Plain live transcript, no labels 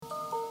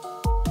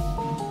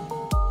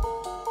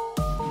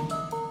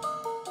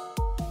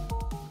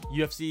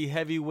UFC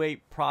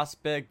heavyweight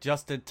prospect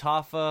Justin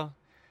Tafa.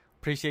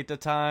 Appreciate the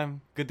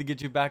time. Good to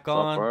get you back What's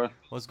up, on. bro?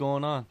 What's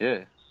going on?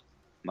 Yeah.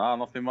 Nah,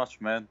 nothing much,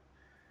 man.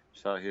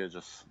 Just out here,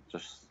 just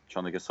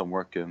trying to get some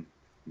work in,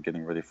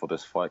 getting ready for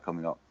this fight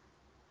coming up.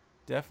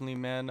 Definitely,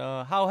 man.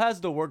 How has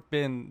the work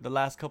been the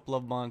last couple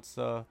of months?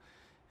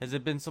 Has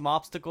it been some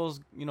obstacles,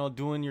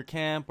 doing your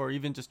camp or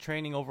even just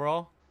training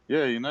overall?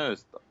 Yeah,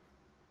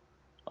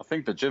 I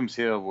think the gyms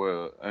here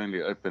were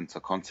only open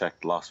to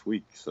contact last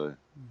week, so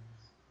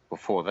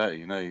before that,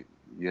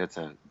 you had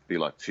to be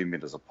like 2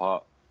 meters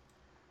apart.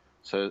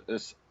 So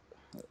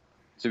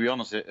to be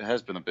honest, it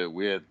has been a bit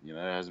weird. It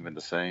hasn't been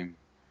the same.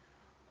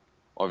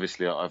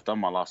 Obviously, I've done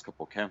my last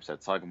couple of camps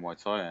at Tiger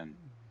Muay Thai, and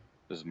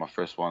this is my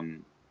first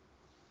one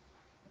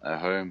at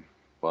home.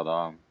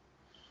 But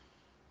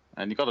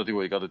and you got to do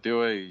what you got to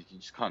do. You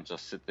just can't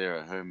just sit there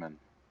at home and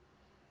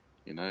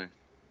you know,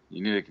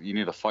 you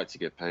need a fight to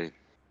get paid.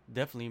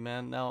 Definitely,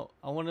 man. Now,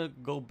 I want to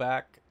go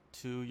back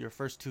to your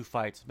first two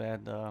fights,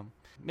 man.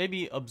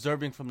 Maybe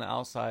observing from the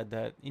outside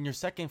that in your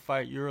second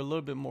fight, you're a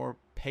little bit more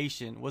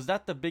patient. Was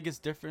that the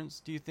biggest difference,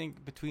 do you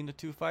think, between the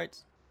two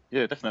fights?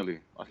 Yeah, definitely.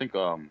 I think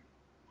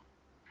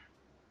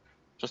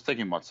just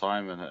taking my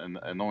time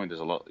and knowing there's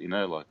a lot,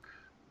 like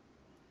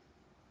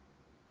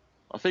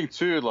I think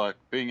too, like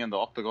being in the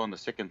octagon the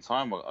second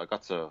time, I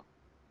got to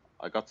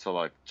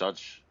like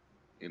judge,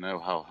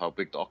 how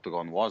big the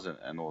octagon was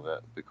and all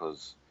that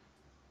because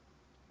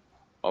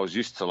I was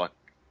used to like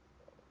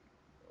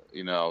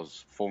I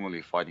was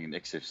formerly fighting in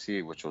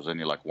XFC, which was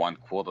only like one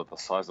quarter the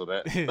size of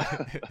that.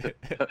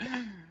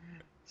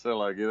 So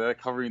like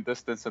covering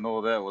distance and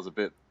all that was a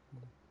bit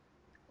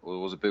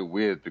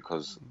weird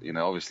because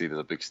obviously there's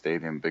a big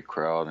stadium, big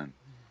crowd, and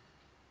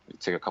you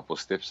take a couple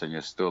of steps and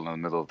you're still in the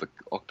middle of the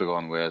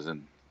octagon. Whereas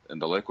in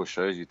the local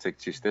shows, you take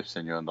two steps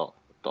and you're in the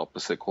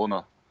opposite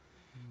corner.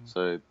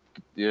 So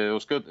yeah, it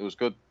was good. It was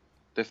good.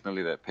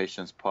 Definitely that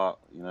patience part.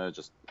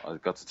 Just I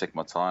got to take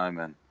my time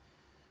and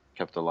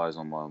capitalize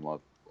on my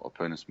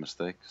opponent's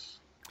mistakes.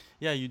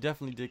 Yeah, you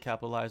definitely did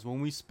capitalize.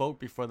 When we spoke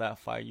before that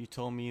fight, you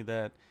told me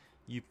that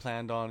you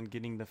planned on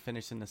getting the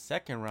finish in the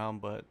second round,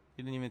 but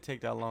it didn't even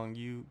take that long.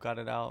 You got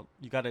it out.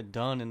 You got it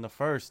done in the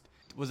first.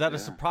 Was that a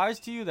Yeah. surprise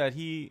to you that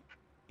he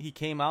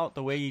came out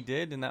the way he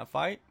did in that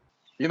fight?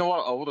 You know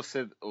what? I would have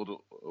said it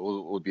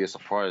would be a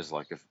surprise,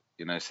 like if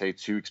say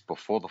 2 weeks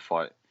before the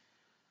fight.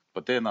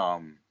 But then I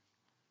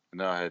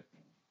had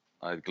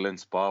Glenn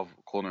Sparv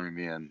cornering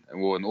me, and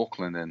we were in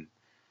Auckland, and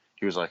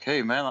he was like,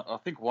 "Hey man, I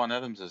think Juan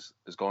Adams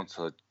is going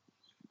to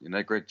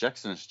Greg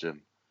Jackson's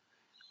gym.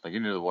 Like you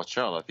need to watch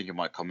out. I think he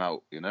might come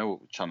out,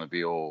 trying to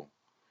be all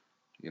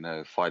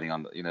fighting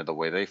on the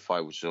way they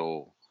fight, which is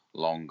all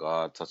long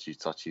guard, touchy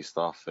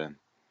stuff." And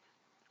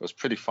it was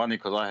pretty funny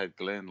because I had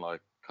Glenn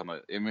like kind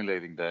of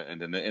emulating that,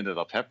 and then it ended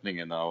up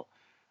happening, and I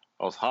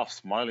was half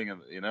smiling,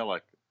 and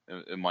like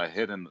in my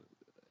head and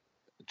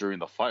during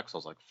the fight, because I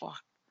was like,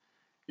 "Fuck."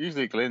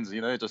 Usually Glenn's,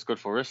 just good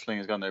for wrestling.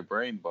 He's got no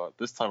brain, but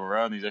this time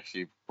around, he's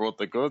actually brought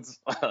the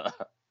goods.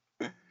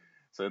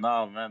 So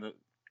now, man,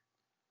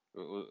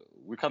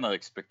 we kind of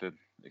expected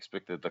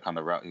the kind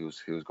of route he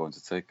was going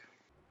to take.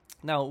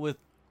 Now with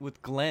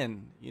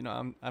Glenn,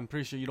 I'm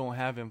pretty sure you don't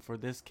have him for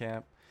this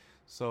camp.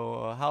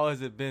 So how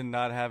has it been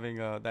not having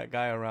that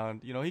guy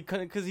around? He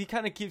couldn't because he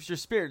kind of keeps your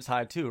spirits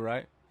high too,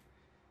 right?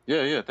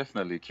 Yeah, yeah,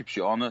 definitely keeps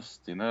you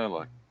honest.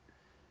 Like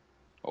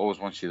always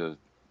wants you to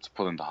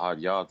put in the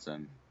hard yards,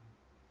 and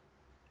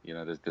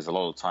there's a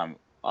lot of time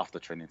after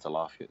training to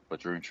laugh,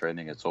 but during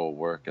training it's all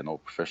work and all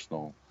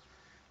professional.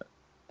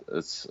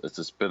 It's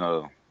just been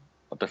a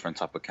different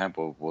type of camp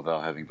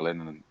without having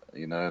Glenn,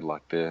 and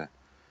like there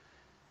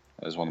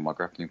as one of my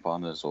grappling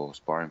partners or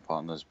sparring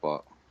partners,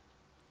 but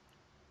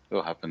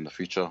it'll happen in the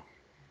future.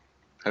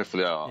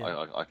 Hopefully,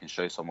 Yeah. I can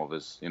show some of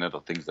his,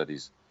 the things that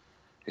he's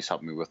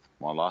helped me with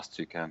my last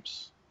two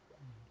camps.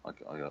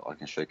 I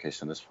can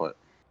showcase in this fight.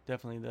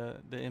 Definitely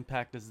the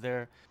impact is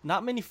there.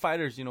 Not many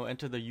fighters,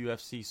 enter the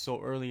UFC so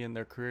early in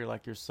their career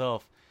like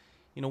yourself.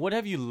 What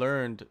have you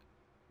learned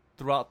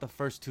throughout the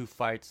first two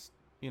fights,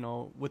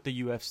 with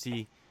the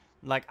UFC,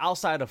 like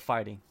outside of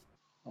fighting?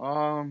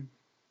 Um,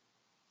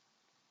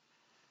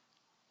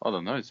 I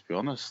don't know, to be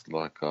honest.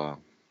 Like,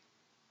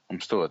 I'm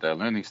still at that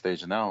learning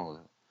stage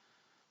now.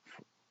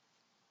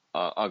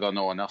 I got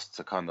no one else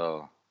to kind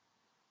of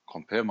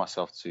compare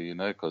myself to,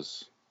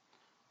 because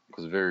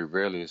very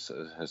rarely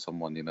has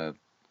someone,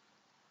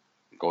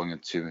 going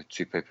into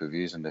two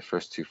pay-per-views in their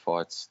first two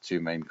fights, two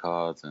main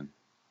cards, and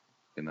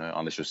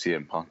unless you're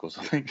CM Punk or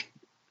something.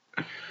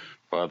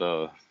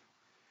 But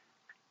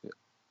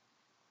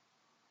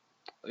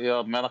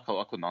yeah, man,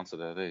 I couldn't answer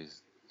that.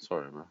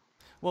 Sorry, bro.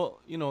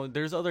 Well,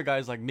 there's other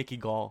guys like Mickey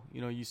Gall.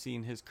 You've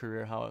seen his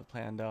career, how it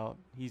planned out.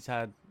 He's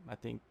had, I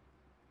think,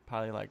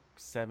 probably like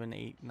 7,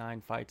 8,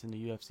 9 fights in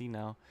the UFC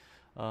now.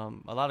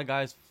 A lot of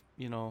guys,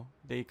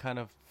 they kind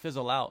of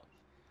fizzle out,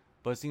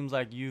 but it seems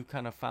like you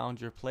kind of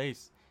found your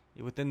place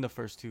within the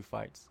first two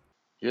fights.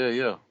 Yeah,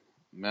 yeah,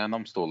 man,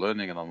 I'm still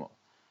learning, and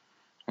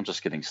I'm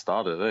just getting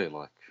started.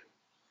 Like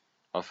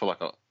I feel like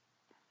 'cause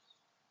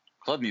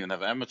I didn't even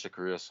have an amateur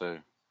career, so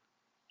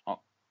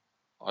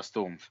I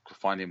still am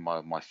finding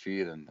my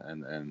feet,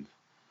 and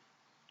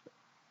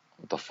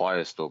the fire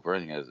is still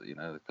burning, as you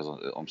know,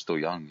 because I'm still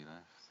young, you know,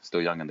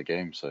 still young in the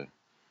game. So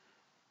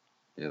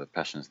yeah, the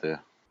passion's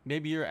there.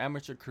 Maybe your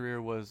amateur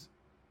career was,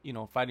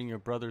 fighting your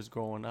brothers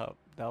growing up.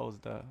 That was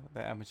the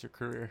amateur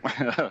career.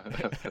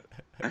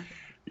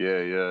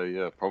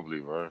 Yeah, probably,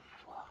 bro.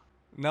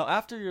 Now,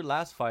 after your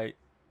last fight,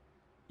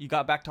 you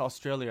got back to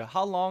Australia.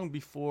 How long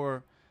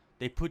before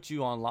they put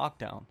you on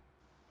lockdown?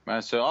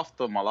 Man, so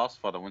after my last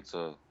fight, I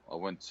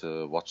went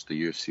to watch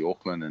the UFC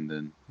Auckland, and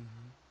then Hmm.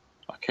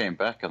 I came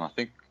back, and I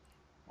think,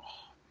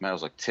 man, it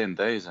was like 10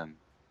 days, and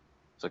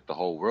it's like the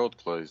whole world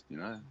closed. You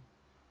know,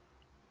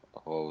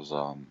 I was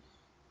um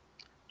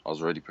I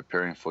was already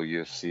preparing for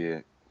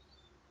UFC.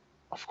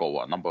 I forgot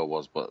what number it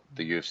was, but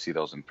the UFC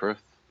that was in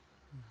Perth.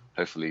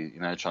 Hopefully, you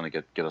know, trying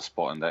to get a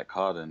spot in that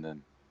card, and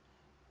then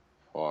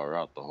far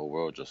out, the whole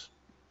world just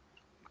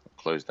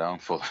closed down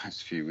for the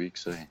last few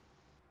weeks.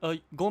 Eh?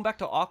 Going back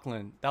to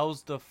Auckland, that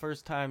was the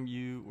first time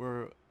you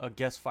were a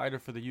guest fighter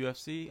for the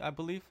UFC, I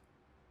believe.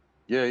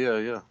 Yeah.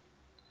 It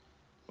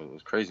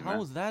was crazy, How man.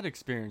 was that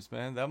experience,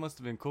 man? That must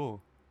have been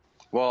cool.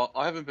 Well,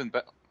 I haven't been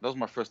back. That was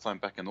my first time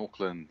back in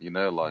Auckland. You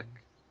know, like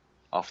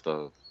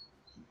after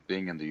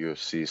being in the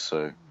UFC,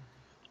 so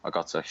I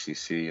got to actually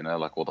see, you know,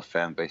 like all the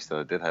fan base that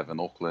I did have in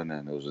Auckland,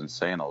 and it was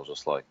insane. I was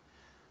just like,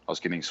 I was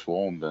getting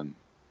swarmed, and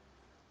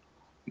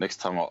next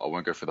time I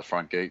won't go through the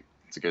front gate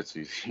to get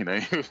to, you know,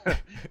 to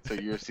a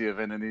UFC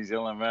event in New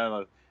Zealand,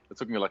 man. It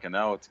took me like an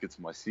hour to get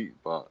to my seat,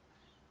 but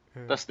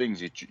that's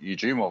things you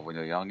dream of when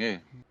you're young, eh?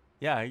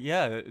 Yeah,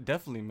 yeah,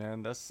 definitely,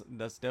 man. That's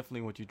definitely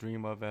what you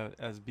dream of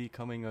as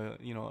becoming a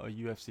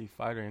UFC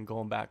fighter and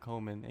going back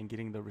home and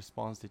getting the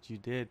response that you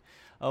did.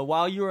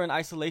 While you were in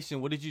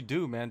isolation, what did you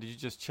do, man? Did you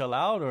just chill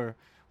out, or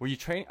were you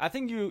training? I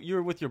think you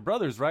were with your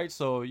brothers, right?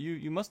 So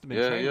you must have been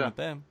Yeah, training yeah, with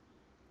them.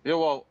 yeah.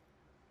 Well,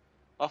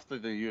 after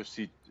the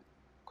UFC,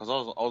 because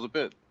I was a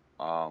bit,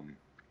 um,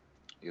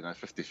 you know,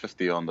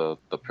 50-50 on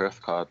the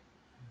Perth card,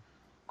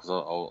 because I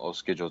was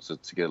scheduled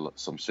to get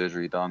some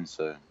surgery done,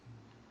 so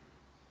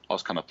I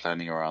was kind of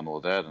planning around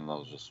all that, and I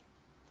was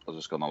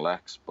just gonna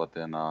lax. But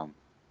then,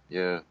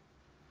 yeah,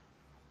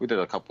 we did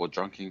a couple of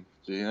drunk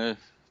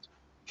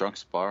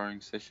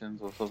sparring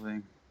sessions or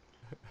something.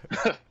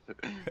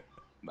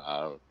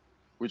 Nah,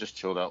 we just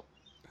chilled out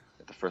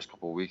the first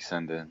couple of weeks,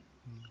 and then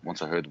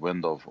once I heard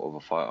wind of a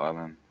Fight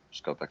Island,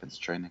 just got back into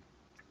training.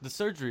 The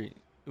surgery,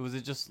 was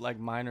it just like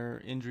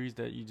minor injuries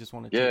that you just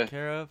want to take Yeah,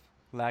 care of,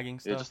 lagging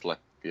yeah, stuff? just like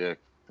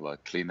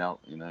clean out,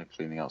 you know,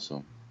 cleaning out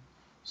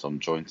some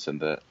joints and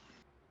that.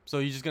 So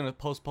you're just gonna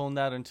postpone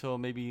that until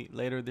maybe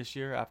later this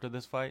year after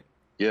this fight?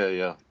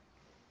 Yeah.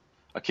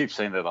 I keep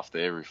saying that after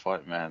every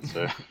fight, man.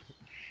 So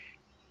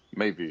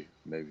maybe.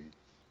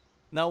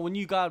 Now, when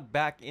you got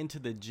back into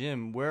the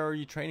gym, where are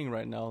you training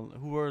right now?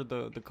 Who are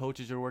the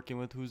coaches you're working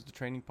with? Who's the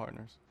training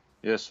partners?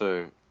 Yeah,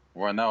 so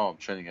right now I'm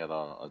training at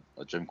a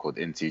gym called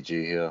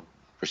NTG here,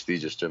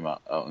 prestigious gym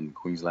out in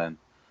Queensland,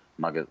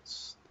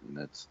 Nuggets. You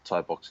know, it's a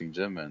Thai boxing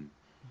gym, and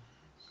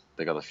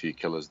they got a few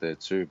killers there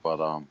too.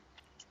 But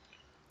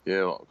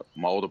yeah,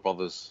 my older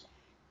brother's,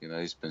 you know,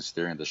 he's been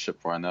steering the ship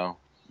right now.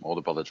 My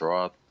older brother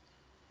Gerard,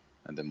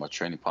 and then my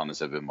training partners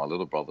have been my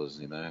little brothers,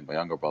 you know, my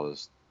younger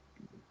brothers,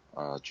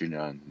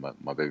 Junior, and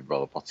my baby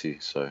brother Pati.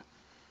 So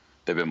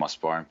they've been my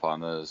sparring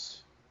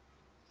partners.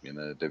 You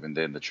know, they've been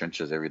there in the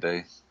trenches every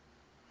day,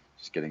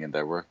 just getting in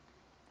their work.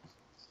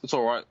 It's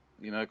all right,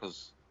 you know,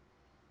 because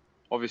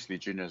obviously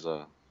Junior's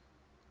a,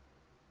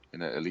 you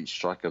know, elite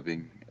striker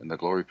being in the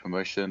Glory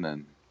promotion,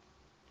 and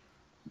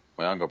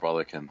my younger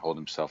brother can hold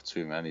himself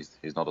too, man.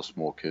 He's not a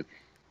small kid.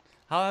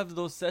 How have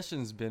those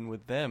sessions been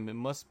with them? It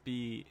must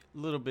be a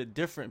little bit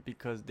different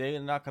because they're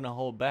not gonna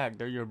hold back.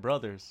 They're your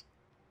brothers.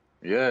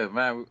 Yeah,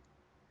 man,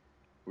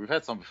 we've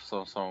had some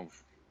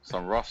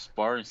rough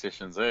sparring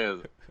sessions there.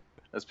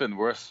 It's been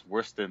worse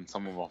than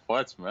some of my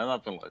fights, man.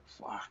 I've been like,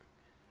 fuck,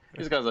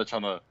 these guys are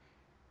trying to.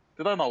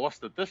 Did I not wash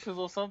the dishes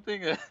or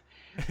something?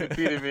 They're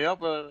beating me up.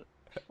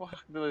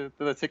 Fuck, did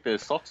I take their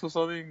socks or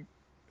something?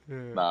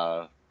 Yeah.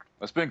 Nah,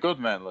 it's been good,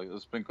 man. Like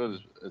it's been good.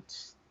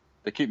 It's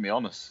they keep me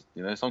honest.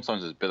 You know,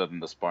 sometimes it's better than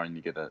the sparring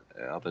you get at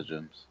other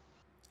gyms.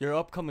 Your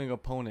upcoming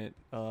opponent,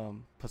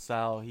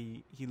 Pascal,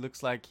 he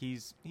looks like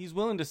he's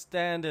willing to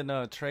stand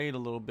and trade a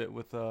little bit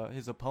with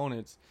his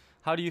opponents.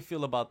 How do you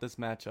feel about this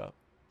matchup?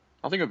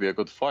 I think it'll be a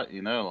good fight.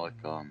 You know, like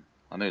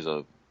I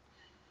know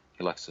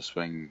he likes to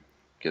swing,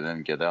 get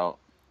in, get out,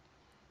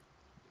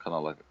 kind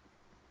of like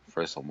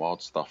throw some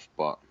wild stuff.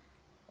 But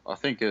I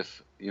think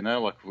if you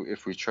know, like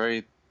if we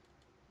trade,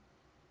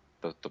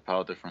 the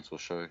power difference will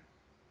show.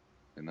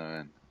 You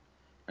know,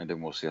 and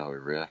then we'll see how he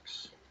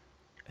reacts.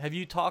 Have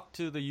you talked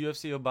to the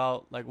UFC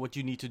about like what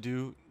you need to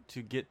do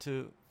to get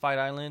to Fight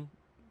Island?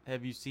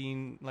 Have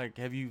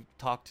you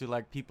talked to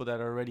like people that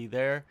are already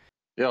there?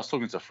 Yeah, I was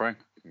talking to Frank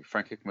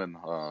Hickman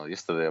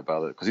yesterday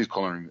about it because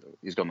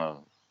he's gonna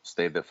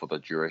stay there for the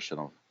duration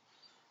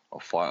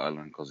of Fight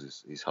Island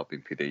because he's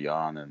helping Peter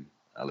Yan and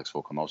Alex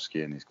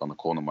Volkanovski, and he's gonna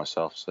corner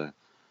myself. So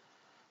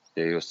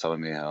yeah, he was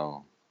telling me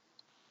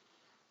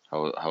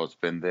how it's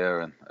been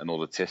there, and all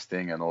the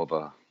testing and all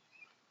the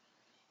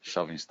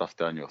shoving stuff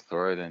down your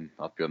throat and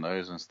up your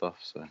nose and stuff.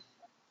 So,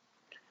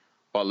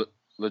 but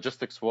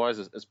logistics wise,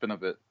 it's been a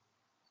bit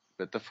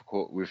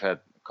difficult. We've had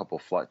a couple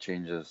of flight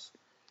changes,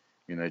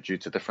 due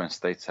to different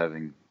states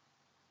having,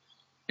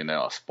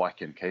 a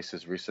spike in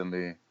cases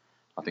recently.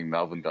 I think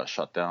Melbourne got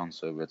shut down,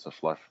 so we had to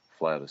fly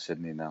out of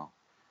Sydney now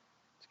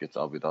to get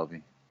to Abu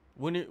Dhabi.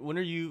 When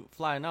are you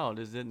flying out?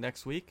 Is it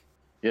next week?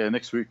 Yeah,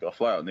 next week. I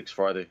fly out next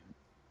Friday,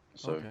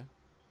 so Okay.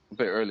 a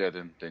bit earlier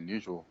than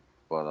usual,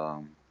 but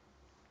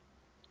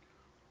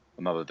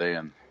another day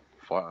in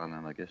Fight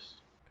Island, I guess.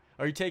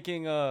 Are you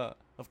taking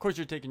of course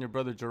you're taking your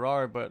brother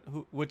Gerard, but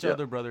which Yeah.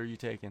 other brother are you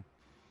taking?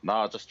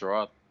 Nah, just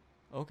Gerard.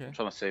 Okay. I'm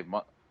trying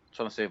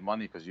to save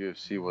money because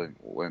UFC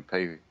won't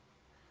pay.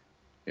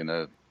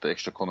 The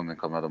extra cornerman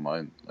come out of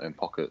my own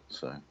pocket,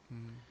 so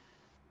Mhm.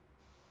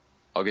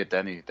 I'll get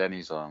Danny.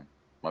 Danny's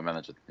my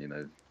manager.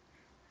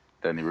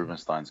 Danny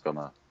Rubenstein's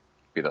gonna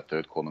be the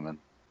third cornerman.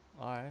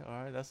 All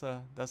right. That's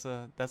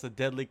a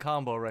deadly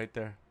combo right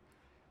there.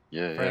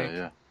 Yeah, Frank,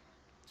 yeah,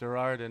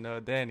 Gerard,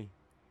 and Danny.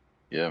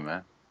 yeah,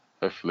 man.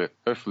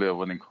 Hopefully a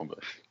winning combat.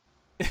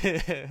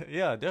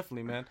 Yeah,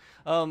 definitely, man.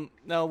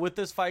 Now with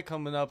this fight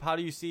coming up, how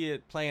do you see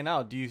it playing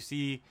out? Do you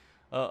see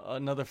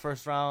another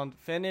first round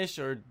finish,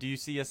 or do you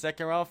see a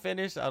second round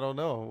finish? I don't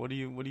know. What do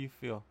you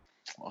feel?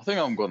 I think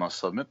I'm gonna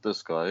submit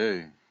this guy.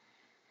 Eh?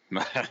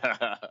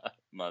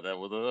 Nah, that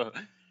would.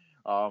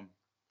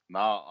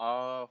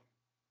 Nah.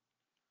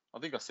 I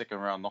think a second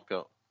round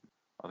knockout.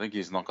 I think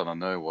he's not gonna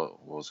know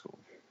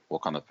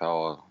what kind of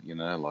power.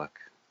 Like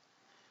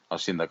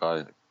I've seen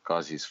the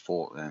guys he's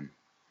fought, and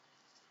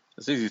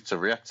it's easy to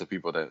react to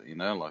people that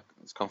like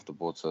it's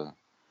comfortable to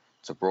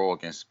brawl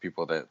against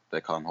people that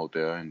they can't hold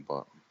their own.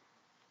 But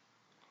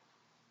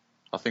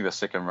I think the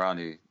second round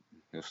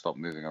he'll stop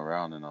moving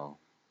around, and I'll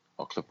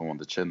clip him on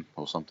the chin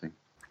or something.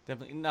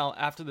 Definitely. Now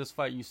after this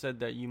fight, you said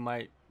that you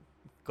might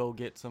go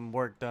get some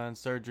work done,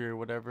 surgery or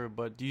whatever.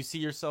 But do you see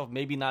yourself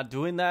maybe not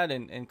doing that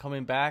and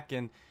coming back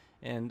and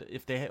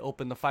if they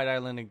open the Fight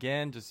Island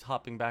again, just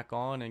hopping back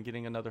on and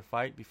getting another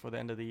fight before the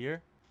end of the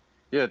year?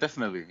 Yeah,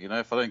 definitely.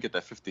 If I don't get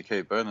that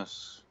 50K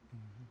bonus,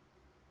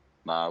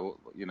 nah,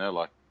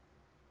 like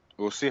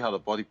we'll see how the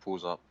body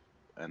pulls up,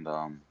 and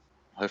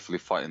hopefully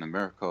fight in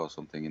America or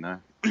something. Do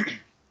you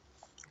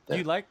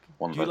That like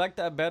one do you of like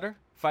that better?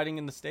 Fighting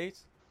in the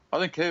States? I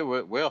don't care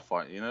where I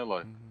fight.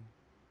 Like Hmm.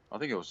 I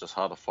think it was just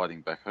harder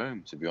fighting back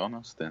home, to be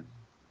honest. And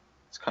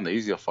it's kind of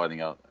easier fighting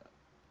out,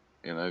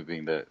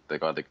 being the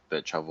guy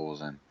that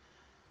travels, and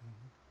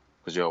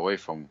because you're away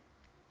from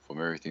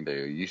everything that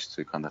you're used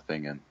to, kind of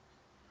thing, and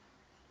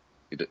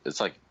it's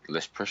like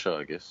less pressure,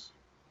 I guess.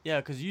 Yeah,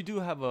 because you do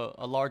have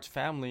a large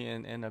family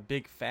and a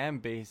big fan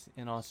base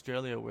in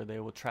Australia where they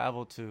will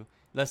travel to.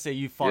 Let's say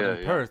you fought Yeah, in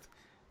yeah, Perth,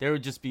 there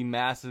would just be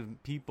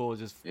massive people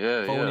just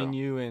yeah, yeah, phoning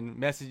you and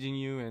messaging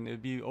you, and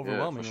it'd be yeah, for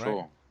overwhelming, right?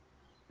 sure.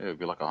 Yeah, it'd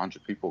be like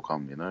 100 people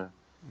come, Mm.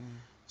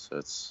 So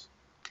it's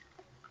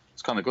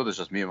kind of good. It's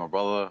just me and my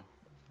brother.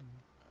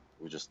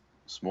 We just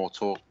small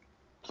talk,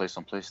 play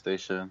some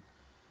PlayStation.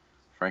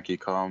 Frankie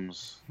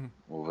comes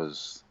with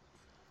his,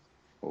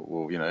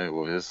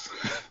 with his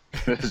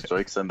his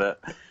jokes and that,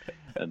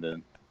 and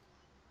then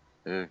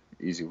yeah,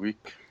 easy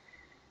week.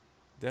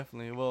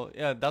 Definitely. Well,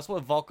 yeah, that's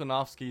what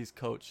Volkanovski's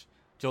coach,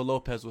 Joe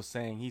Lopez, was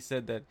saying. He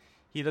said that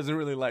he doesn't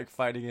really like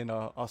fighting in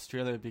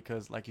Australia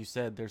because, like you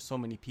said, there's so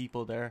many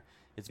people there.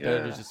 It's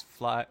better to Yeah, just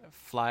fly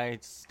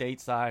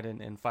stateside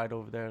and fight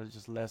over there. There's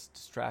just less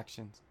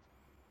distractions.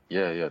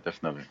 yeah, yeah,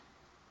 definitely.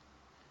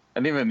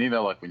 And even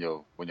like when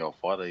you're a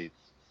fighter,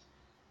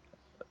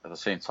 at the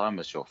same time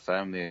it's your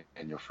family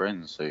and your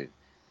friends, so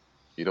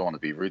you don't want to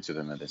be rude to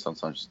them, and then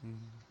sometimes Mhm.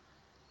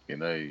 you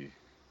know you,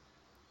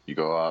 you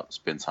go out,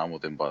 spend time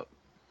with them, but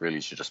really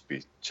you should just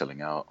be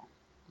chilling out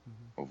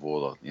Mhm. with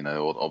all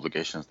all the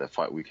obligations that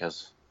fight week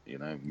has,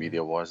 Yeah.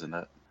 media wise and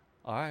that.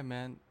 All right,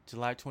 man.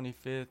 July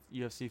 25th,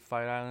 UFC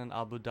Fight Island,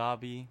 Abu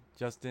Dhabi.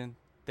 Justin,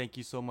 thank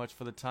you so much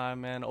for the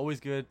time, man. Always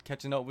good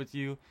catching up with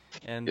you.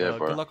 And Yeah, good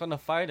bro. luck on the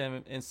fight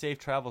and safe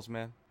travels,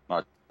 man.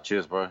 Nah,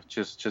 cheers, bro.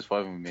 Cheers for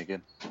having me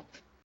again.